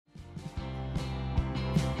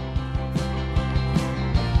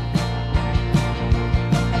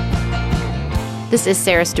This is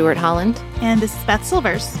Sarah Stewart Holland. And this is Beth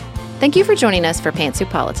Silvers. Thank you for joining us for Pantsuit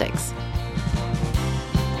Politics.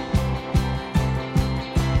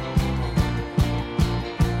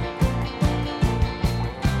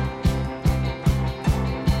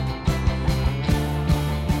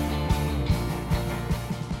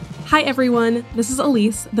 Hi everyone, this is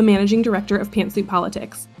Elise, the Managing Director of Pantsuit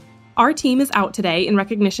Politics. Our team is out today in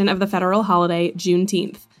recognition of the federal holiday,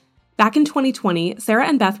 Juneteenth. Back in 2020, Sarah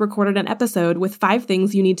and Beth recorded an episode with 5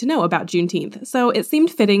 things you need to know about Juneteenth, so it seemed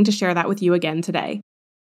fitting to share that with you again today.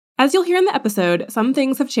 As you'll hear in the episode, some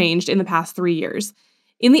things have changed in the past 3 years.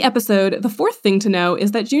 In the episode, the 4th thing to know is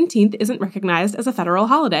that Juneteenth isn't recognized as a federal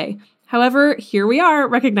holiday. However, here we are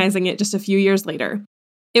recognizing it just a few years later.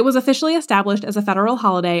 It was officially established as a federal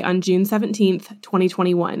holiday on June 17th,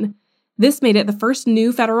 2021. This made it the first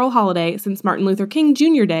new federal holiday since Martin Luther King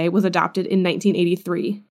Jr. Day was adopted in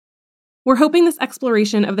 1983. We're hoping this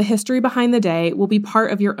exploration of the history behind the day will be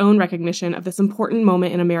part of your own recognition of this important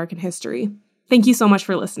moment in American history. Thank you so much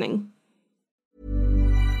for listening.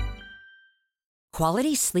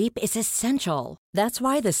 Quality sleep is essential. That's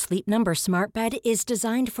why the Sleep Number Smart Bed is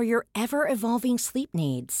designed for your ever-evolving sleep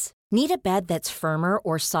needs. Need a bed that's firmer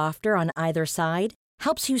or softer on either side?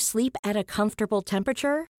 Helps you sleep at a comfortable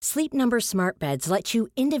temperature? Sleep Number Smart Beds let you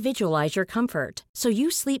individualize your comfort, so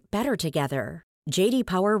you sleep better together. J.D.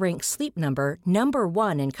 Power ranks Sleep Number number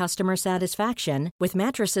 1 in customer satisfaction with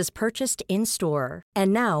mattresses purchased in-store.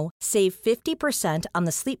 And now, save 50% on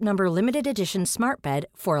the Sleep Number Limited Edition Smart Bed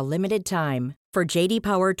for a limited time. For J.D.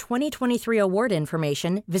 Power 2023 award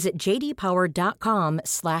information, visit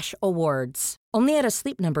jdpower.com/awards. Only at a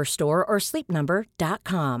Sleep Number store or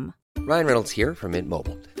sleepnumber.com. Ryan Reynolds here from Mint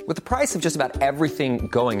Mobile. With the price of just about everything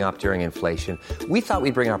going up during inflation, we thought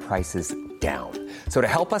we'd bring our prices down. So to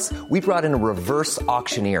help us, we brought in a reverse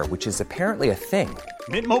auctioneer, which is apparently a thing.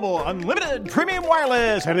 Mint Mobile Unlimited Premium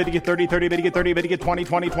Wireless. How to get 30, 30, bit to get 30, bit to get 20,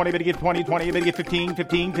 20, 20, bit to get 20, 20, bit to get 15,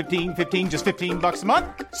 15, 15, 15, just $15 a month?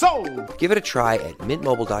 Sold! Give it a try at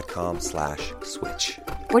mintmobile.com/switch.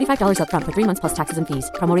 $45 up front for 3 months plus taxes and fees.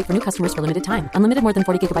 Promo rate for new customers for limited time. Unlimited more than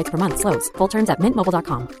 40 gigabytes per month. Slows full terms at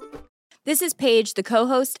mintmobile.com. This is Paige, the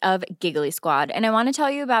co-host of Giggly Squad, and I want to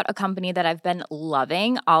tell you about a company that I've been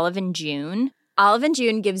loving, Olive & June. Olive &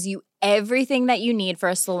 June gives you everything that you need for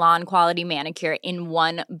a salon-quality manicure in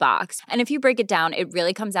one box. And if you break it down, it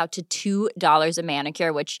really comes out to $2 a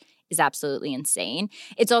manicure, which is absolutely insane.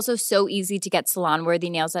 It's also so easy to get salon-worthy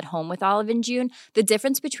nails at home with Olive & June. The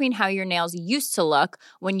difference between how your nails used to look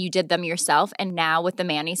when you did them yourself and now with the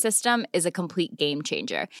Mani system is a complete game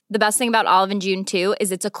changer. The best thing about Olive & June, too,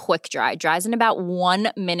 is it's a quick dry. Dries in about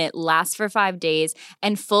 1 minute, lasts for 5 days,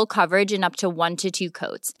 and full coverage in up to 1 to 2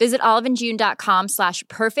 coats. Visit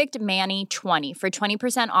oliveandjune.com/perfectmani20 for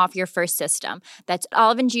 20% off your first system. That's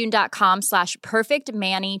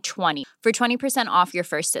oliveandjune.com/perfectmani20 for 20% off your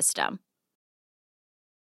first system. So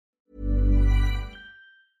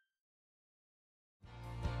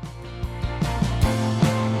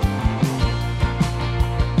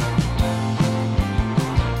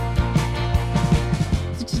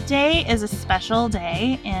today is a special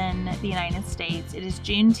day in the United States. It is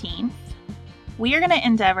Juneteenth. We are going to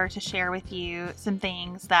endeavor to share with you some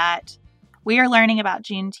things that we are learning about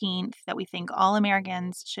Juneteenth that we think all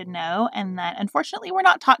Americans should know and that unfortunately were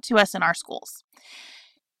not taught to us in our schools.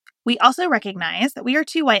 We also recognize that we are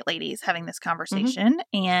 2 white ladies having this conversation,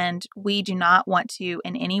 and we do not want to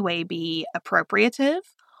in any way be appropriative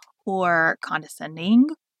or condescending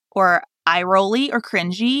or eye-rolly or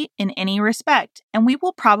cringy in any respect. And we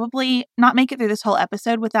will probably not make it through this whole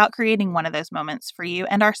episode without creating one of those moments for you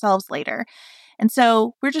and ourselves later. And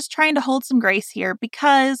so we're just trying to hold some grace here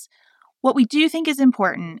because what we do think is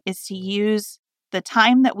important is to use the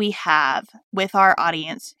time that we have with our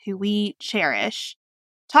audience who we cherish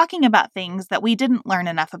talking about things that we didn't learn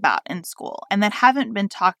enough about in school and that haven't been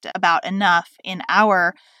talked about enough in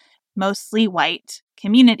our mostly white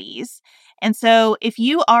communities. And so if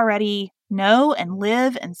you already know and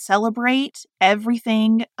live and celebrate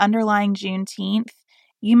everything underlying Juneteenth,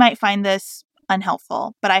 you might find this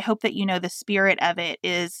unhelpful. But I hope that you know the spirit of it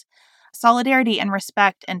is solidarity and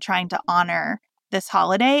respect and trying to honor this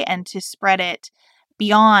holiday and to spread it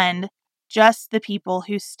beyond just the people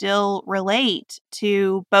who still relate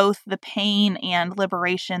to both the pain and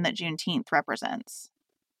liberation that Juneteenth represents.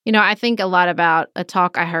 You know, I think a lot about a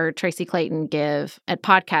talk I heard Tracy Clayton give at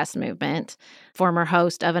Podcast Movement, former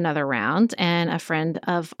host of Another Round and a friend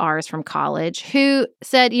of ours from college, who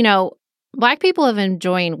said, you know, Black people have been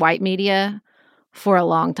enjoying white media for a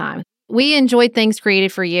long time. We enjoyed things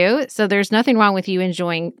created for you, so there's nothing wrong with you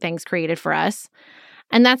enjoying things created for us.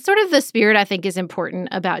 And that's sort of the spirit I think is important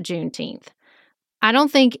about Juneteenth. I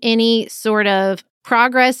don't think any sort of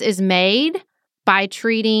progress is made by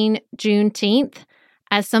treating Juneteenth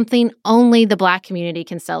as something only the Black community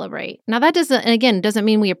can celebrate. Now, that doesn't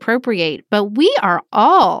mean we appropriate, but we are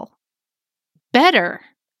all better.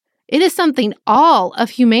 It is something all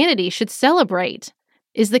of humanity should celebrate,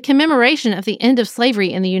 is the commemoration of the end of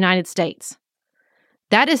slavery in the United States.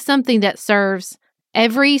 That is something that serves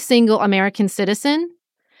every single American citizen,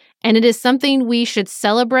 and it is something we should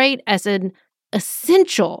celebrate as an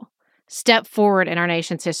essential step forward in our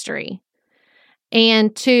nation's history.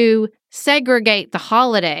 And to segregate the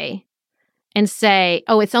holiday and say,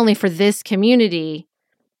 oh, it's only for this community,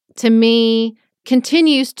 to me,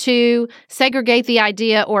 continues to segregate the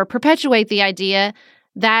idea or perpetuate the idea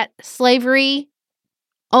that slavery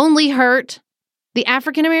only hurt the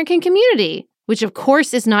African American community, which of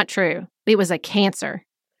course is not true. It was a cancer.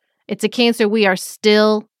 It's a cancer we are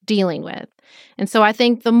still dealing with. And so I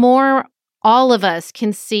think the more all of us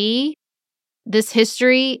can see this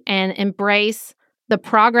history and embrace the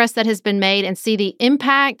progress that has been made and see the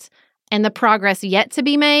impact and the progress yet to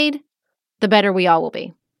be made, the better we all will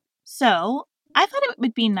be. So I thought it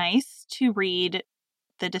would be nice to read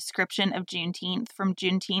the description of Juneteenth from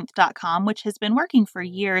Juneteenth.com, which has been working for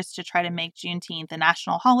years to try to make Juneteenth a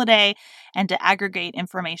national holiday and to aggregate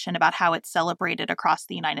information about how it's celebrated across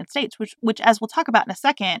the United States, which, as we'll talk about in a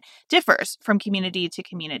second, differs from community to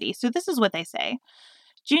community. So this is what they say.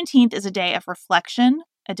 Juneteenth is a day of reflection,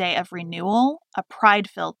 a day of renewal, a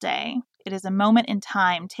pride-filled day. It is a moment in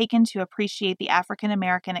time taken to appreciate the African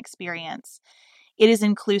American experience. It is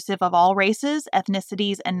inclusive of all races,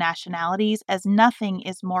 ethnicities, and nationalities, as nothing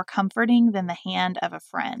is more comforting than the hand of a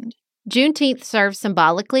friend. Juneteenth serves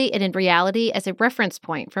symbolically and in reality as a reference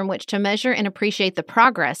point from which to measure and appreciate the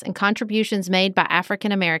progress and contributions made by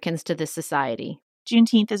African Americans to this society.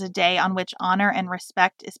 Juneteenth is a day on which honor and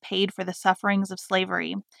respect is paid for the sufferings of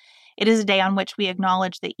slavery. It is a day on which we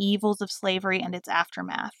acknowledge the evils of slavery and its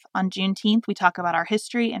aftermath. On Juneteenth, we talk about our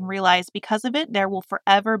history and realize because of it, there will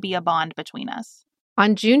forever be a bond between us.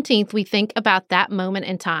 On Juneteenth, we think about that moment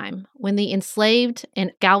in time when the enslaved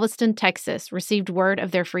in Galveston, Texas, received word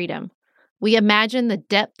of their freedom. We imagine the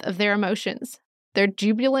depth of their emotions, their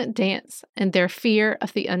jubilant dance, and their fear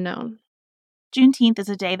of the unknown. Juneteenth is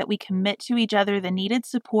a day that we commit to each other the needed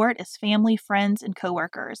support as family, friends, and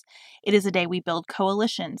coworkers. It is a day we build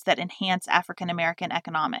coalitions that enhance African American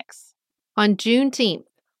economics. On Juneteenth,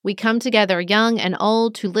 we come together, young and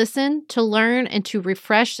old, to listen, to learn, and to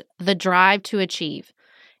refresh the drive to achieve.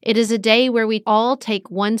 It is a day where we all take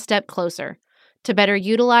one step closer to better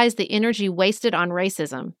utilize the energy wasted on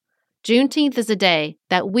racism. Juneteenth is a day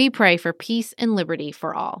that we pray for peace and liberty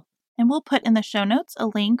for all. And we'll put in the show notes a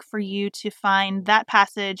link for you to find that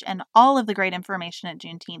passage and all of the great information at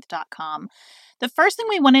Juneteenth.com. The first thing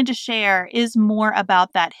we wanted to share is more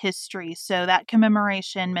about that history. So that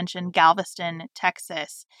commemoration mentioned Galveston,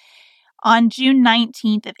 Texas. On June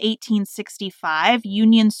 19th of 1865,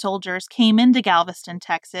 Union soldiers came into Galveston,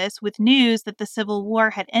 Texas with news that the Civil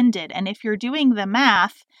War had ended. And if you're doing the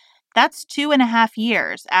math, that's 2.5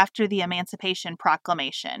 years after the Emancipation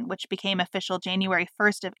Proclamation, which became official January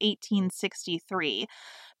 1st of 1863.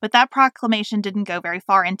 But that proclamation didn't go very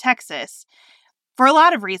far in Texas for a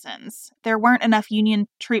lot of reasons. There weren't enough Union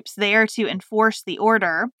troops there to enforce the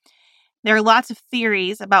order. There are lots of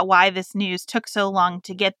theories about why this news took so long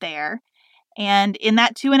to get there. And in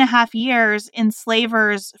that 2.5 years,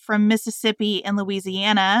 enslavers from Mississippi and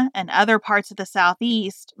Louisiana and other parts of the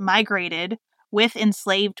Southeast migrated with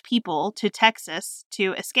enslaved people to Texas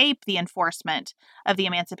to escape the enforcement of the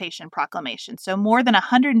Emancipation Proclamation. So more than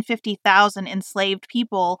 150,000 enslaved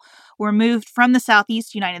people were moved from the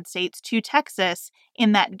Southeast United States to Texas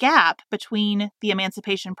in that gap between the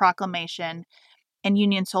Emancipation Proclamation and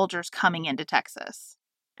Union soldiers coming into Texas.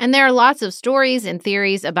 And there are lots of stories and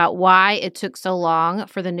theories about why it took so long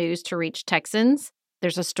for the news to reach Texans.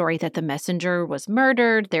 There's a story that the messenger was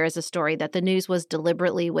murdered. There is a story that the news was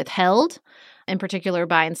deliberately withheld, in particular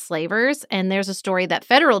by enslavers. And there's a story that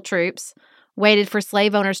federal troops waited for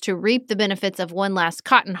slave owners to reap the benefits of one last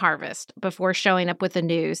cotton harvest before showing up with the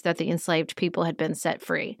news that the enslaved people had been set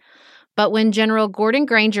free. But when General Gordon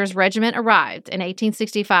Granger's regiment arrived in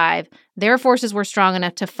 1865, their forces were strong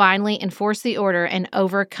enough to finally enforce the order and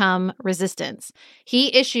overcome resistance.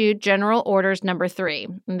 He issued General Orders Number 3,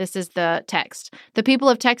 and this is the text. The people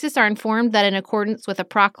of Texas are informed that in accordance with a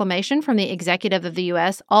proclamation from the executive of the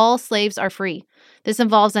U.S., all slaves are free. This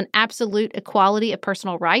involves an absolute equality of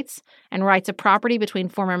personal rights and rights of property between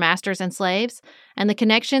former masters and slaves, and the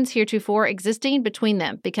connections heretofore existing between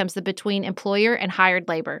them becomes the between employer and hired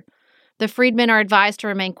labor. The freedmen are advised to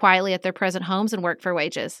remain quietly at their present homes and work for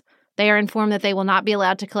wages. They are informed that they will not be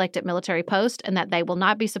allowed to collect at military posts and that they will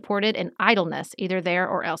not be supported in idleness, either there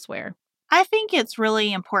or elsewhere. I think it's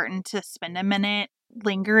really important to spend a minute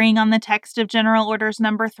lingering on the text of General Orders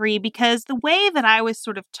Number 3, because the way that I was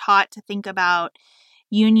sort of taught to think about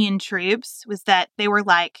Union troops was that they were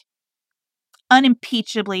like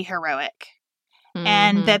unimpeachably heroic,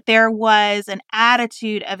 and that there was an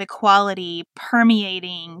attitude of equality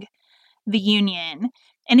permeating the Union.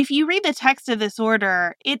 And if you read the text of this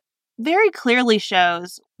order, it very clearly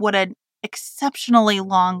shows what an exceptionally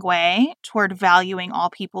long way toward valuing all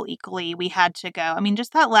people equally we had to go. I mean,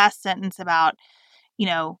 just that last sentence about,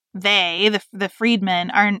 the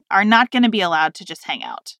freedmen are not going to be allowed to just hang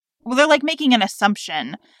out. Well, they're like making an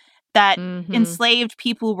assumption that enslaved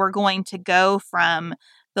people were going to go from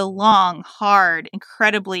the long, hard,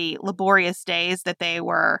 incredibly laborious days that they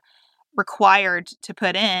were required to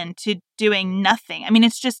put in to doing nothing. I mean,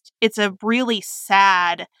 it's a really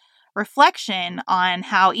sad reflection on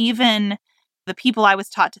how even the people I was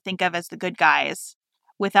taught to think of as the good guys,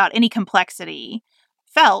 without any complexity,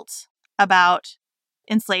 felt about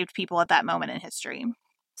enslaved people at that moment in history.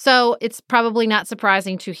 So it's probably not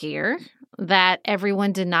surprising to hear that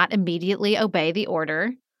everyone did not immediately obey the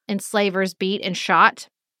order. Enslavers beat and shot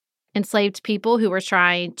enslaved people who were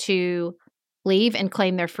trying to leave and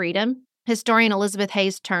claim their freedom. Historian Elizabeth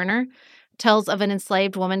Hayes Turner tells of an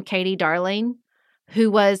enslaved woman, Katie Darling, who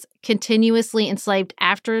was continuously enslaved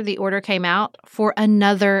after the order came out for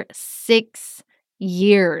another 6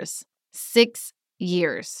 years. 6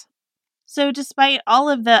 years. So despite all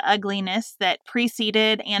of the ugliness that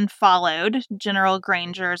preceded and followed General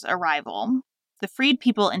Granger's arrival, the freed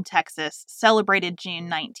people in Texas celebrated June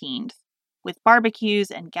 19th with barbecues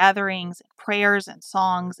and gatherings, and prayers and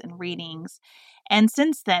songs and readings. And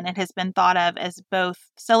since then, it has been thought of as both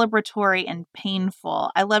celebratory and painful.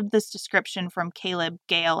 I loved this description from Caleb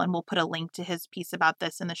Gale, and we'll put a link to his piece about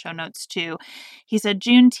this in the show notes too. He said,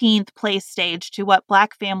 Juneteenth plays stage to what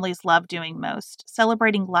Black families love doing most,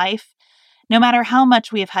 celebrating life, no matter how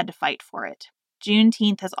much we have had to fight for it.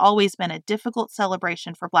 Juneteenth has always been a difficult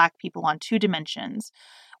celebration for Black people on two dimensions.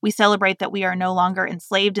 We celebrate that we are no longer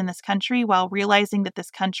enslaved in this country while realizing that this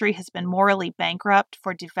country has been morally bankrupt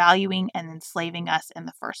for devaluing and enslaving us in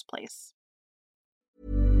the first place.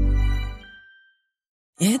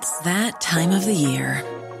 It's that time of the year.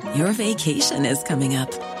 Your vacation is coming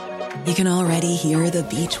up. You can already hear the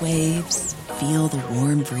beach waves, feel the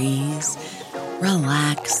warm breeze,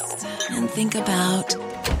 relax, and think about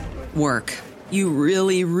work. You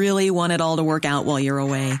really, really want it all to work out while you're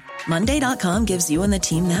away. Monday.com gives you and the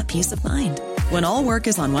team that peace of mind. When all work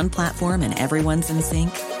is on one platform and everyone's in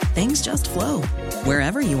sync, things just flow.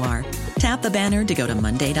 Wherever you are, tap the banner to go to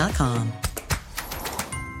Monday.com.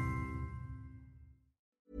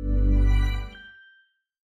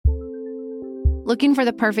 Looking for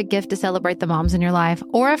the perfect gift to celebrate the moms in your life?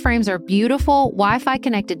 Aura frames are beautiful, Wi-Fi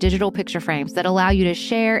connected digital picture frames that allow you to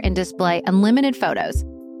share and display unlimited photos.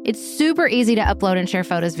 It's super easy to upload and share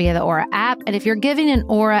photos via the Aura app, and if you're giving an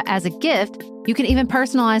Aura as a gift, you can even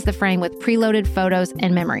personalize the frame with preloaded photos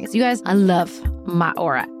and memories. You guys, I love my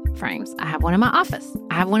Aura frames. I have one in my office.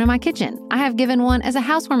 I have one in my kitchen. I have given one as a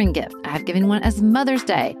housewarming gift. I have given one as Mother's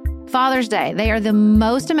Day, Father's Day. They are the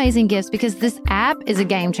most amazing gifts because this app is a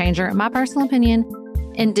game changer, in my personal opinion,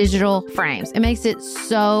 in digital frames. It makes it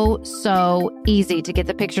so easy to get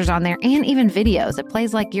the pictures on there and even videos. It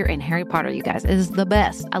plays like you're in Harry Potter, you guys. It is the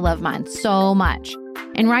best. I love mine so much.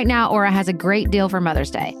 And right now, Aura has a great deal for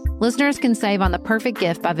Mother's Day. Listeners can save on the perfect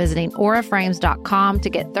gift by visiting auraframes.com to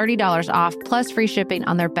get $30 off plus free shipping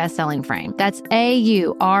on their best-selling frame. That's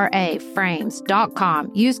AURA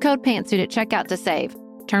frames.com. Use code PANTSUIT at checkout to save.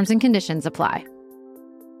 Terms and conditions apply.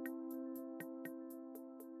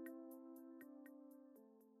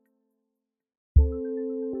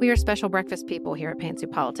 We are special breakfast people here at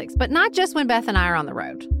Pantsuit Politics, but not just when Beth and I are on the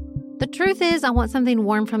road. The truth is, I want something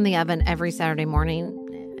warm from the oven every Saturday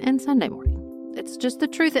morning and Sunday morning. It's just the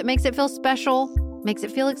truth. It makes it feel special, makes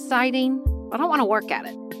it feel exciting. I don't want to work at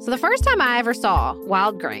it. So the first time I ever saw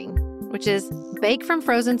Wild Grain, which is bake from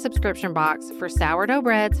frozen subscription box for sourdough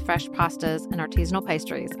breads, fresh pastas, and artisanal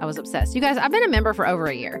pastries, I was obsessed. You guys, I've been a member for over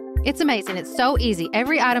a year. It's amazing. It's so easy.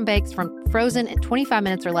 Every item bakes from frozen in 25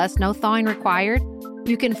 minutes or less, no thawing required.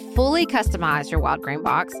 You can fully customize your Wild Grain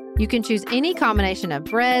box. You can choose any combination of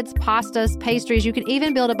breads, pastas, pastries. You can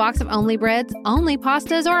even build a box of only breads, only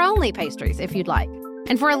pastas, or only pastries if you'd like.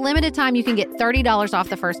 And for a limited time, you can get $30 off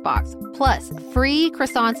the first box, plus free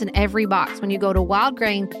croissants in every box when you go to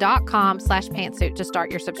wildgrain.com/pantsuit to start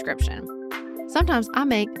your subscription. Sometimes I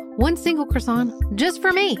make one single croissant just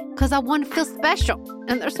for me because I want to feel special,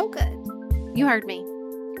 and they're so good. You heard me.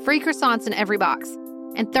 free croissants in every box,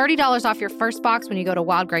 and $30 off your first box when you go to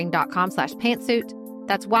wildgrain.com/pantsuit.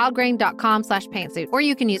 That's wildgrain.com/pantsuit, or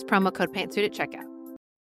you can use promo code pantsuit at checkout.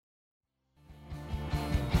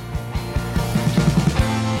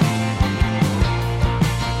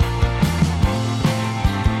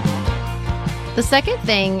 The second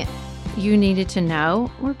thing you needed to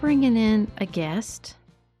know, we're bringing in a guest,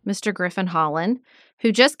 Mr. Griffin Holland,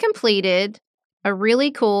 who just completed a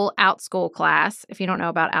really cool OutSchool class. If you don't know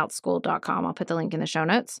about outschool.com, I'll put the link in the show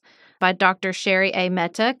notes, by Dr. Sherry A.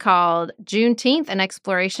 Mehta, called Juneteenth, an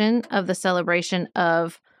exploration of the celebration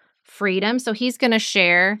of freedom. So he's going to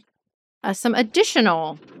share some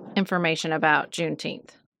additional information about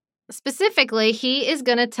Juneteenth. Specifically, he is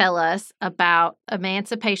going to tell us about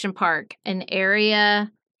Emancipation Park, an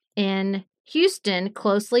area in Houston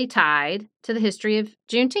closely tied to the history of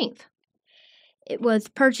Juneteenth. It was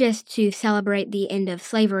purchased to celebrate the end of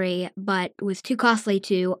slavery, but was too costly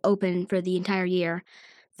to open for the entire year.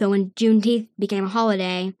 So when Juneteenth became a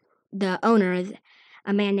holiday, the owners,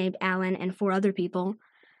 a man named Alan and 4 other people,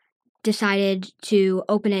 decided to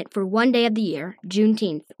open it for one day of the year,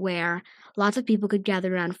 Juneteenth, where lots of people could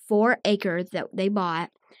gather around 4 acres that they bought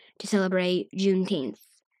to celebrate Juneteenth.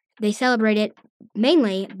 They celebrate it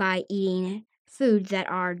mainly by eating foods that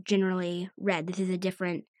are generally red. This is a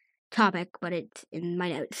different topic, but it's in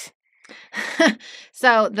my notes.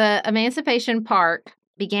 So the Emancipation Park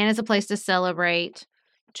began as a place to celebrate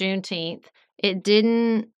Juneteenth. It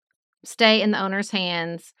didn't stay in the owner's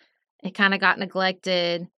hands. It kind of got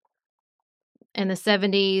neglected. In the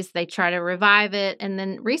 70s, they tried to revive it. And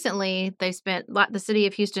then recently, the city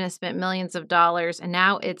of Houston has spent millions of dollars, and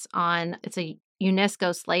now it's a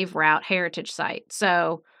UNESCO slave route heritage site.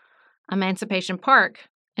 So Emancipation Park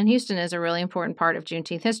in Houston is a really important part of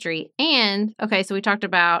Juneteenth history. And, okay, so we talked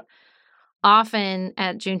about often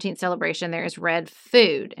at Juneteenth celebration, there is red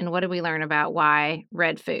food. And what did we learn about why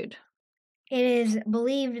red food? It is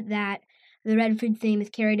believed that the red food theme is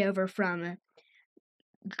carried over from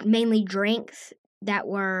mainly drinks that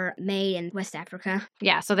were made in West Africa.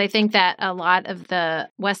 Yeah, so they think that a lot of the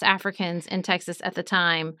West Africans in Texas at the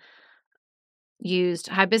time used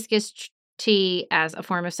hibiscus tea as a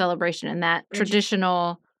form of celebration, and that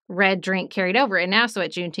traditional red drink carried over. And now, so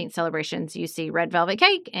at Juneteenth celebrations, you see red velvet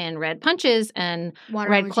cake and red punches and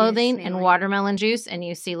red clothing and watermelon juice, and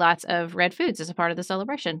you see lots of red foods as a part of the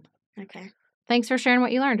celebration. Okay. Thanks for sharing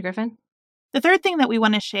what you learned, Griffin. The third thing that we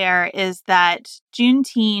want to share is that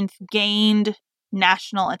Juneteenth gained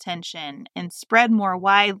national attention and spread more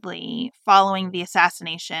widely following the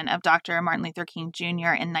assassination of Dr. Martin Luther King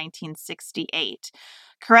Jr. in 1968.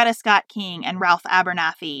 Coretta Scott King and Ralph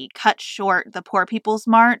Abernathy cut short the Poor People's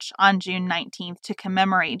March on June 19th to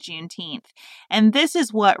commemorate Juneteenth. And this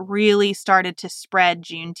is what really started to spread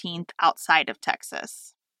Juneteenth outside of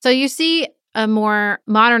Texas. So you see a more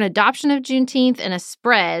modern adoption of Juneteenth and a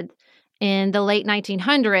spread in the late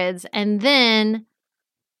 1900s. And then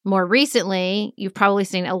more recently, you've probably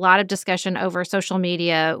seen a lot of discussion over social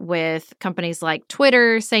media with companies like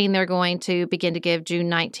Twitter saying they're going to begin to give June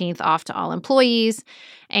 19th off to all employees,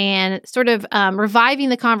 and sort of reviving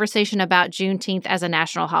the conversation about Juneteenth as a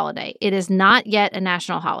national holiday. It is not yet a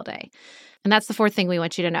national holiday. And that's the fourth thing we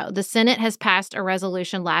want you to know. The Senate has passed a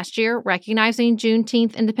resolution last year recognizing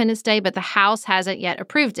Juneteenth Independence Day, but the House hasn't yet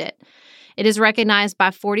approved it. It is recognized by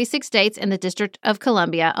 46 states and the District of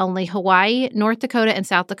Columbia. Only Hawaii, North Dakota, and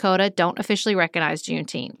South Dakota don't officially recognize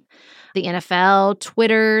Juneteenth. The NFL,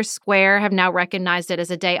 Twitter, Square have now recognized it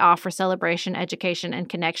as a day off for celebration, education, and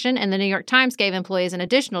connection. And the New York Times gave employees an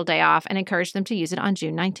additional day off and encouraged them to use it on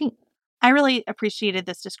June 19th. I really appreciated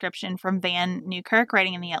this description from Van Newkirk,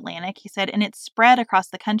 writing in The Atlantic. He said, "And it's spread across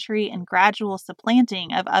the country in gradual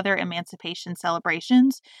supplanting of other emancipation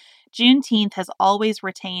celebrations. Juneteenth has always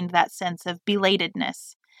retained that sense of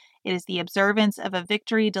belatedness. It is the observance of a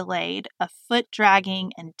victory delayed, a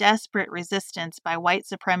foot-dragging and desperate resistance by white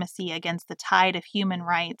supremacy against the tide of human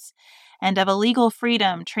rights, and of a legal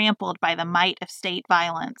freedom trampled by the might of state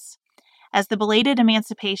violence. As the belated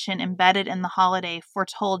emancipation embedded in the holiday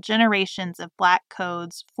foretold generations of Black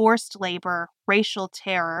codes, forced labor, racial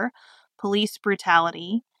terror, police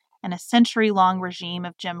brutality, and a century-long regime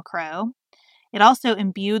of Jim Crow, it also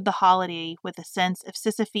imbued the holiday with a sense of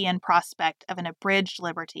Sisyphean prospect of an abridged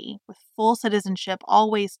liberty, with full citizenship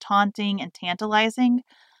always taunting and tantalizing,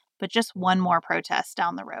 but just one more protest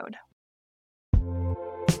down the road."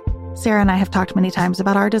 Sarah and I have talked many times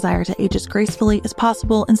about our desire to age as gracefully as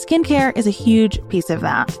possible, and skincare is a huge piece of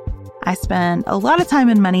that. I spend a lot of time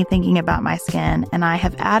and money thinking about my skin, and I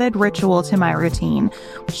have added Ritual to my routine,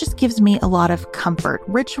 which just gives me a lot of comfort.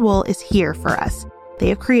 Ritual is here for us. They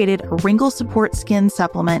have created a wrinkle support skin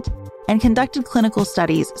supplement and conducted clinical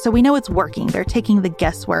studies, so we know it's working. They're taking the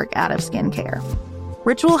guesswork out of skincare.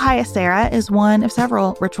 Ritual Hyacera is one of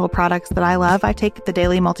several Ritual products that I love. I take the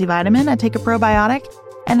daily multivitamin, I take a probiotic,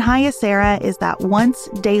 and Hyacera is that once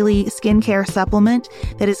daily skincare supplement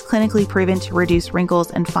that is clinically proven to reduce wrinkles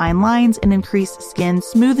and fine lines and increase skin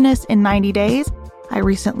smoothness in 90 days. I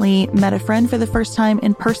recently met a friend for the first time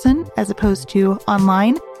in person as opposed to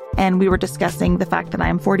online, and we were discussing the fact that I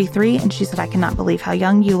am 43, and she said, "I cannot believe how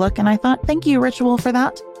young you look." And I thought, thank you, Ritual, for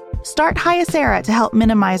that. Start Hyacera to help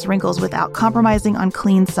minimize wrinkles without compromising on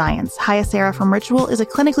clean science. Hyacera from Ritual is a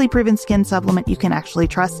clinically proven skin supplement you can actually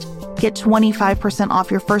trust. Get 25%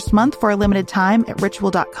 off your first month for a limited time at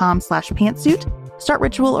ritual.com/pantsuit. Start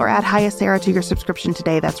Ritual or add Hyacera to your subscription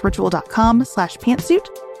today. That's ritual.com/pantsuit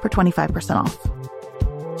for 25% off.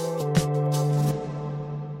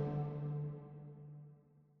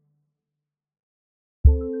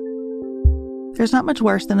 There's not much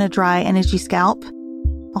worse than a dry and itchy scalp.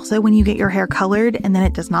 Also, when you get your hair colored and then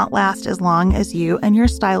it does not last as long as you and your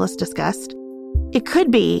stylist discussed. It could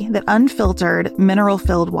be that unfiltered,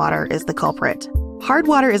 mineral-filled water is the culprit. Hard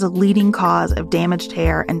water is a leading cause of damaged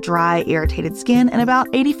hair and dry, irritated skin, and about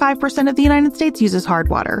 85% of the United States uses hard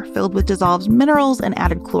water, filled with dissolved minerals and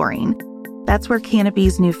added chlorine. That's where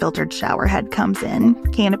Canopy's new filtered shower head comes in.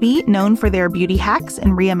 Canopy, known for their beauty hacks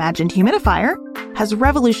and reimagined humidifier, has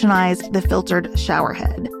revolutionized the filtered shower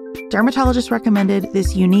head. Dermatologists recommended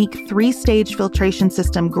this unique 3-stage filtration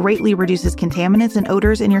system greatly reduces contaminants and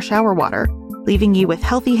odors in your shower water, leaving you with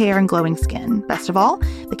healthy hair and glowing skin. Best of all,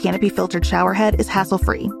 the Canopy filtered shower head is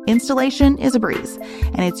hassle-free. Installation is a breeze,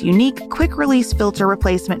 and its unique quick-release filter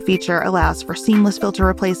replacement feature allows for seamless filter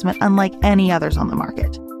replacement unlike any others on the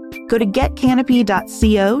market. Go to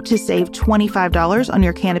getcanopy.co to save $25 on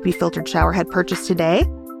your Canopy filtered shower head purchase today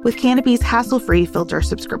with Canopy's hassle-free filter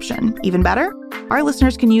subscription. Even better, our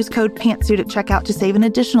listeners can use code PANTSUIT at checkout to save an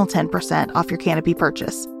additional 10% off your Canopy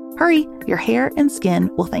purchase. Hurry, your hair and skin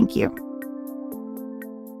will thank you.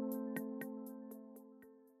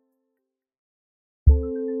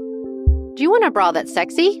 Do you want a bra that's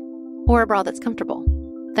sexy or a bra that's comfortable?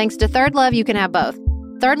 Thanks to Third Love, you can have both.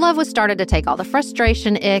 Third Love was started to take all the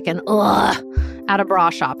frustration, ick, and ugh out of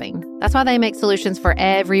bra shopping. That's why they make solutions for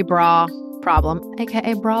every bra problem,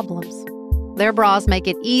 aka problems. Their bras make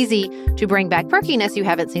it easy to bring back perkiness you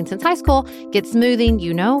haven't seen since high school, get smoothing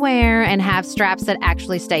you know where, and have straps that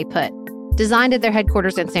actually stay put. Designed at their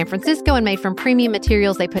headquarters in San Francisco and made from premium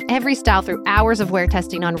materials, they put every style through hours of wear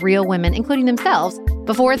testing on real women, including themselves,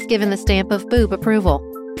 before it's given the stamp of boob approval.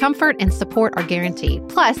 Comfort and support are guaranteed.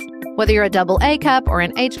 Plus, whether you're a double A cup or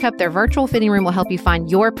an H cup, their virtual fitting room will help you find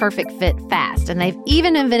your perfect fit fast. And they've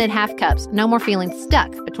even invented half cups. No more feeling stuck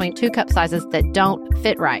between 2 cup sizes that don't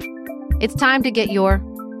fit right. It's time to get your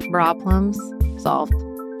problems solved.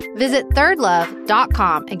 Visit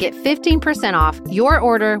thirdlove.com and get 15% off your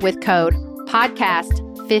order with code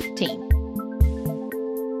podcast15.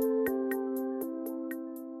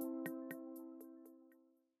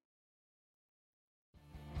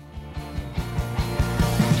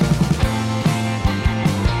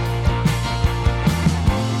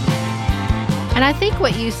 And I think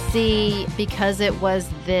what you see, because it was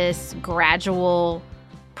this gradual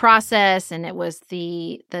process and it was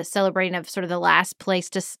the celebrating of sort of the last place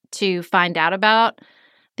to find out about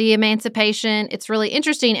the emancipation, it's really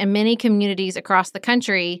interesting. In many communities across the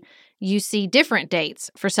country, you see different dates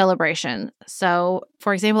for celebration. So,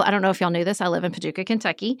 for example, I don't know if y'all knew this, I live in Paducah,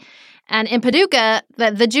 Kentucky. And in Paducah,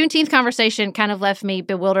 the Juneteenth conversation kind of left me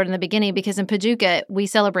bewildered in the beginning because in Paducah, we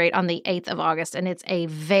celebrate on the 8th of August, and it's a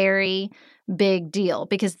very big deal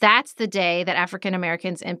because that's the day that African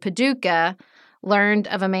Americans in Paducah learned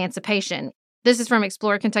of emancipation. This is from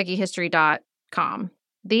explorekentuckyhistory.com.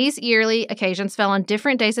 These yearly occasions fell on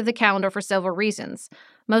different days of the calendar for several reasons.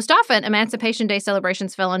 Most often, Emancipation Day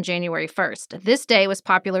celebrations fell on January 1st. This day was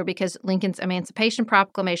popular because Lincoln's Emancipation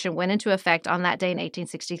Proclamation went into effect on that day in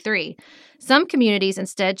 1863. Some communities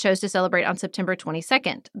instead chose to celebrate on September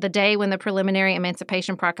 22nd, the day when the preliminary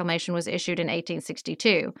Emancipation Proclamation was issued in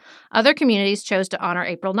 1862. Other communities chose to honor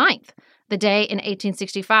April 9th, the day in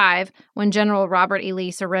 1865 when General Robert E.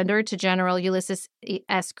 Lee surrendered to General Ulysses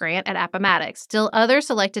S. Grant at Appomattox. Still others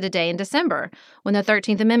selected a day in December when the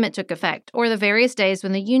 13th Amendment took effect, or the various days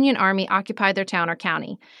when the Union Army occupied their town or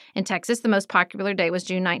county. In Texas, the most popular day was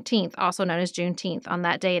June 19th, also known as Juneteenth. On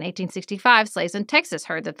that day in 1865, slaves in Texas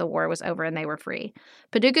heard that the war was over and they were free.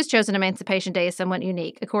 Paducah's chosen Emancipation Day is somewhat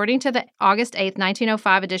unique. According to the August 8th,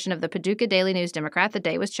 1905 edition of the Paducah Daily News Democrat, the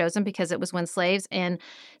day was chosen because it was when slaves in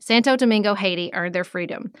Santo Domingo, Congo, Haiti earned their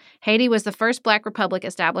freedom. Haiti was the first Black republic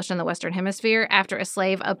established in the Western Hemisphere after a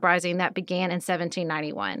slave uprising that began in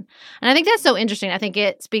 1791. And I think that's so interesting. I think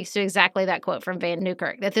it speaks to exactly that quote from Van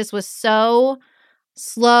Newkirk, that this was so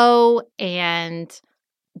slow and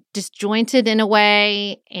disjointed in a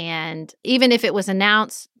way. And even if it was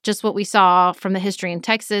announced, just what we saw from the history in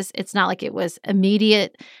Texas, it's not like it was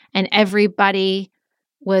immediate and everybody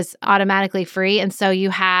was automatically free. And so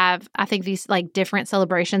you have, I think, these like different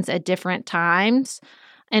celebrations at different times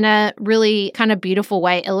in a really kind of beautiful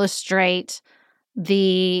way illustrate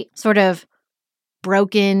the sort of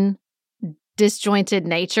broken, disjointed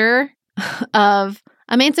nature of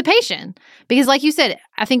emancipation. Because like you said,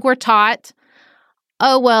 I think we're taught,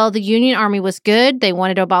 oh, well, the Union Army was good. They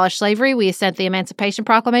wanted to abolish slavery. We sent the Emancipation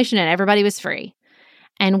Proclamation and everybody was free.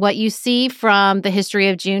 And what you see from the history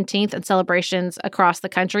of Juneteenth and celebrations across the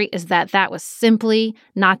country is that that was simply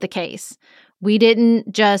not the case. We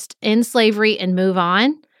didn't just end slavery and move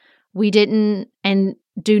on. We didn't and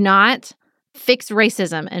do not fix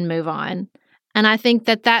racism and move on. And I think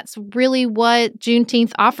that that's really what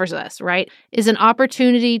Juneteenth offers us, right? Is an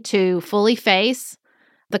opportunity to fully face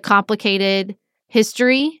the complicated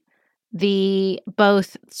history,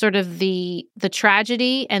 both sort of the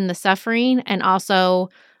tragedy and the suffering, and also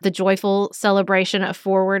the joyful celebration of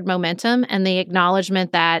forward momentum and the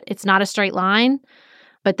acknowledgement that it's not a straight line,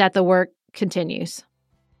 but that the work continues.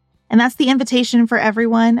 And that's the invitation for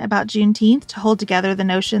everyone about Juneteenth, to hold together the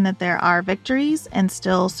notion that there are victories and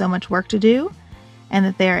still so much work to do, and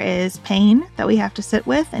that there is pain that we have to sit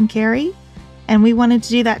with and carry. And we wanted to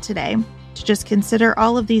do that today, to just consider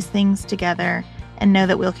all of these things together and know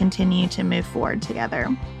that we'll continue to move forward together.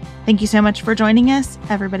 Thank you so much for joining us.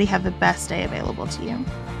 Everybody have the best day available to you.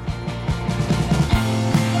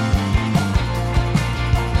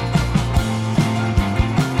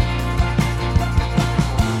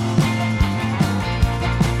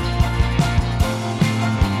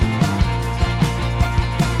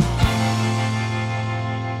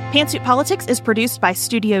 Pantsuit Politics is produced by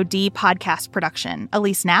Studio D Podcast Production.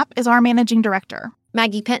 Elise Knapp is our managing director.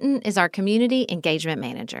 Maggie Penton is our community engagement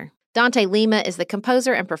manager. Dante Lima is the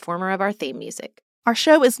composer and performer of our theme music. Our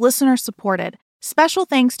show is listener supported. Special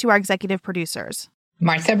thanks to our executive producers: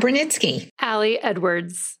 Martha Brunitsky, Allie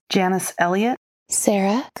Edwards, Janice Elliott,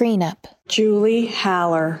 Sarah Greenup, Julie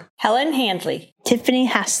Haller, Helen Handley, Tiffany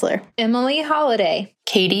Hassler, Emily Holiday,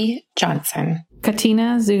 Katie Johnson,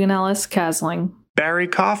 Katina Zuganellis-Kasling, Barry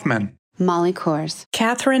Kaufman, Molly Kors,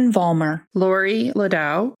 Catherine Vollmer, Lori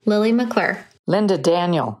Ladow, Lily McClure, Linda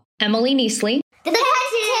Daniel, Emily Neasley, The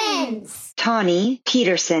Hutchins, Tawny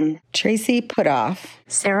Peterson, Tracy Putoff,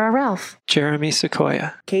 Sarah Ralph, Jeremy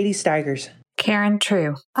Sequoia, Katie Steigers, Karen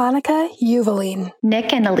True, Annika Uvaline,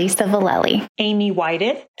 Nick and Elisa Valelli, Amy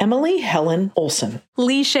Whited, Emily Helen Olson,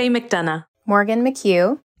 Lee Shea McDonough, Morgan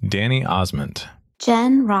McHugh, Danny Osmond,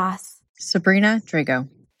 Jen Ross, Sabrina Drago,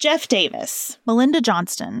 Jeff Davis, Melinda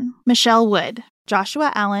Johnston, Michelle Wood,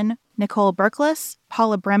 Joshua Allen, Nicole Berkless,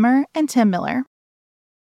 Paula Bremer, and Tim Miller.